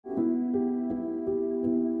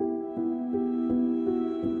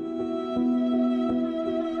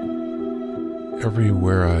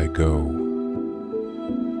Everywhere I go,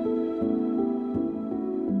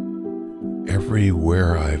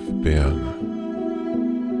 everywhere I've been,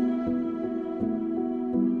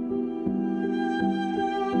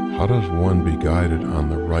 how does one be guided on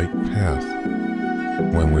the right path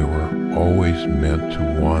when we were always meant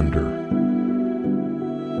to wander?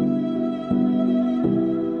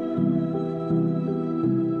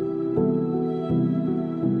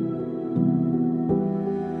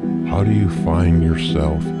 How do you find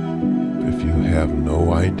yourself if you have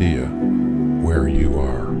no idea where you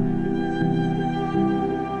are?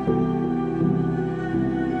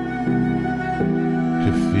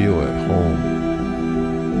 To feel at home,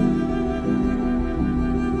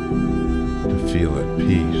 to feel at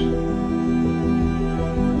peace,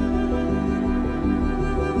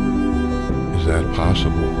 is that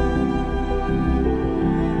possible?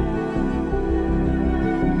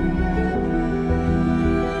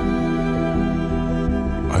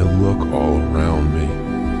 I look all around me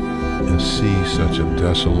and see such a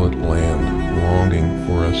desolate land longing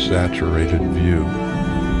for a saturated view.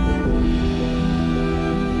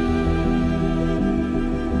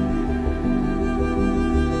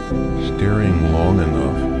 Staring long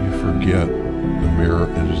enough, you forget the mirror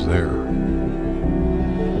is there.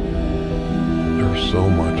 There's so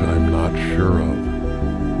much I'm not sure of.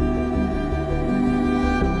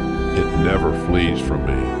 It never flees from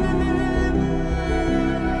me.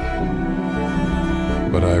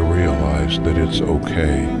 But I realize that it's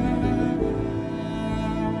okay,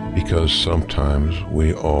 because sometimes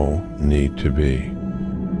we all need to be.